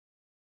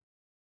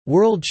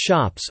World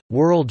shops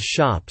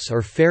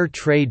or fair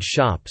trade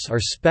shops are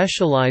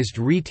specialized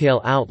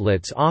retail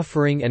outlets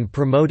offering and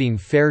promoting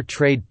fair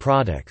trade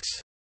products.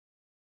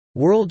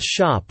 World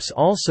shops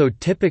also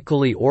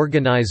typically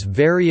organize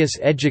various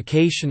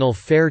educational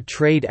fair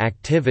trade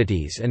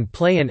activities and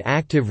play an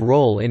active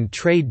role in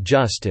trade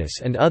justice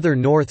and other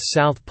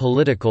North-South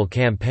political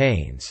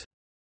campaigns.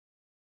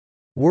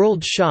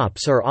 World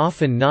shops are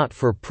often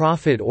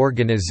not-for-profit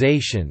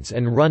organizations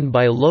and run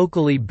by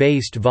locally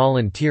based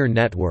volunteer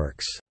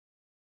networks.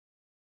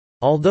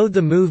 Although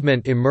the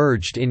movement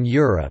emerged in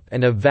Europe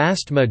and a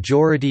vast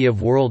majority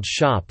of world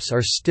shops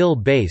are still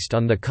based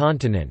on the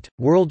continent,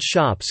 world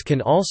shops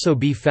can also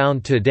be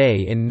found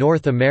today in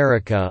North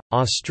America,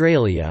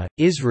 Australia,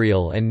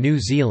 Israel and New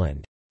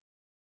Zealand.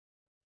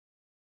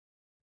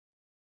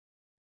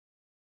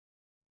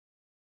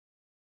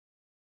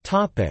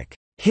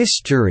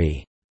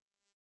 History.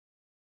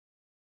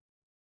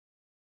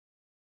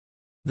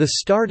 The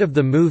start of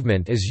the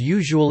movement is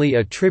usually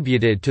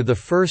attributed to the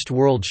first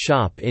World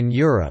Shop in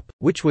Europe,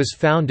 which was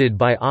founded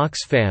by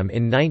Oxfam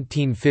in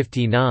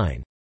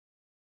 1959.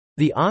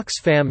 The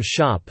Oxfam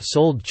shop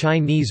sold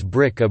Chinese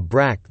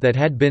bric-a-brac that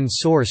had been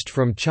sourced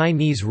from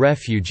Chinese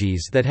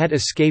refugees that had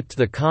escaped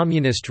the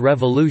Communist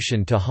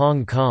Revolution to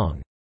Hong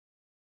Kong.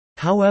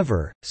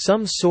 However,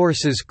 some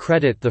sources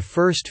credit the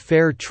first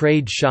fair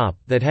trade shop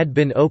that had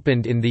been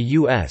opened in the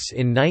U.S.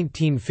 in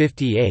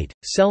 1958,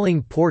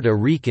 selling Puerto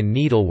Rican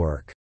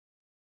needlework.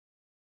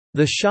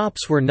 The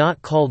shops were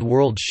not called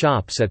world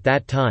shops at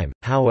that time,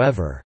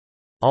 however.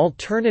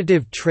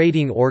 Alternative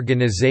trading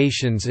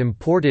organizations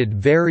imported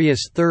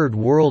various Third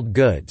World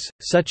goods,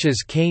 such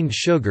as cane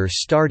sugar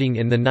starting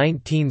in the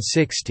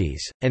 1960s,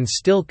 and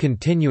still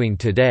continuing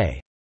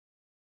today.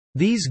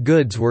 These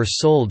goods were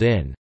sold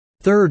in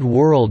Third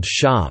World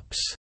shops,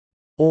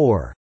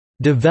 or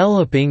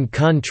developing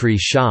country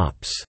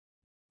shops,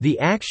 the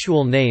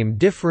actual name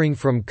differing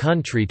from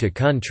country to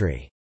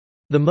country.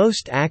 The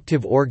most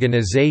active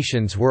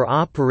organizations were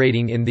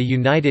operating in the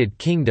United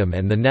Kingdom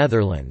and the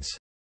Netherlands.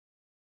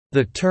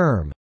 The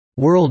term,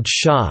 "world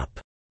shop",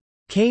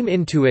 came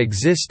into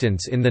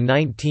existence in the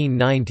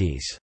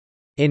 1990s.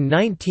 In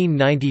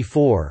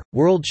 1994,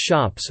 world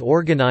shops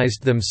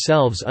organized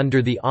themselves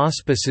under the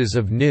auspices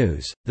of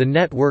News, the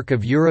network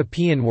of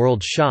European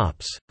world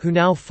shops, who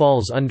now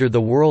falls under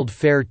the World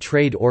Fair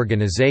Trade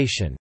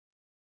Organization.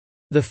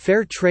 The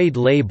Fair Trade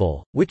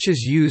label, which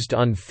is used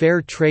on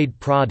fair trade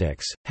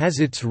products, has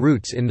its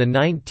roots in the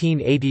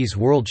 1980s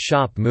World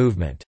Shop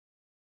movement.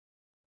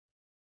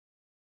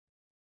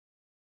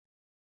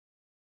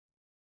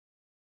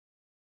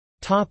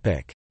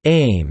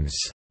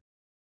 Aims.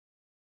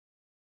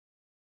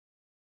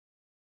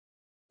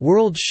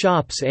 World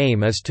Shop's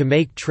aim is to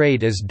make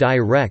trade as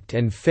direct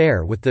and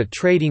fair with the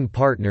trading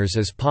partners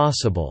as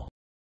possible.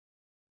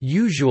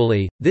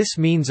 Usually, this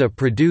means a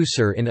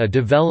producer in a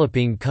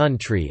developing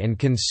country and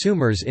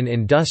consumers in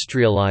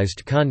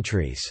industrialized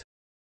countries.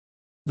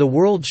 The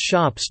World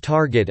Shop's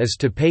target is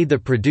to pay the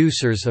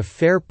producers a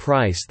fair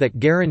price that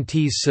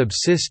guarantees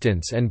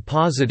subsistence and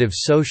positive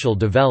social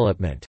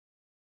development.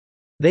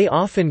 They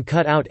often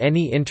cut out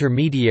any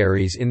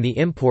intermediaries in the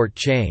import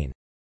chain.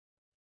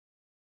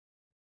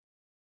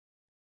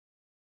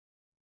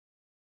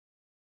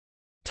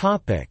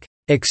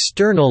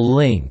 External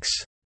links.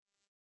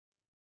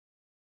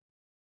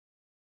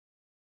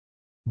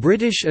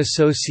 British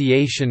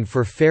Association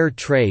for Fair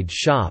Trade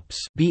Shops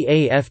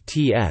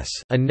 (BAFTS),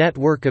 a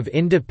network of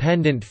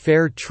independent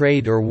fair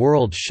trade or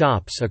world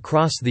shops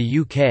across the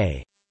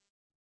UK.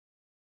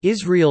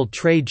 Israel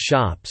Trade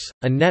Shops,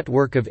 a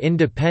network of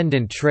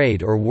independent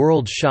trade or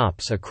world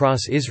shops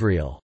across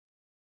Israel.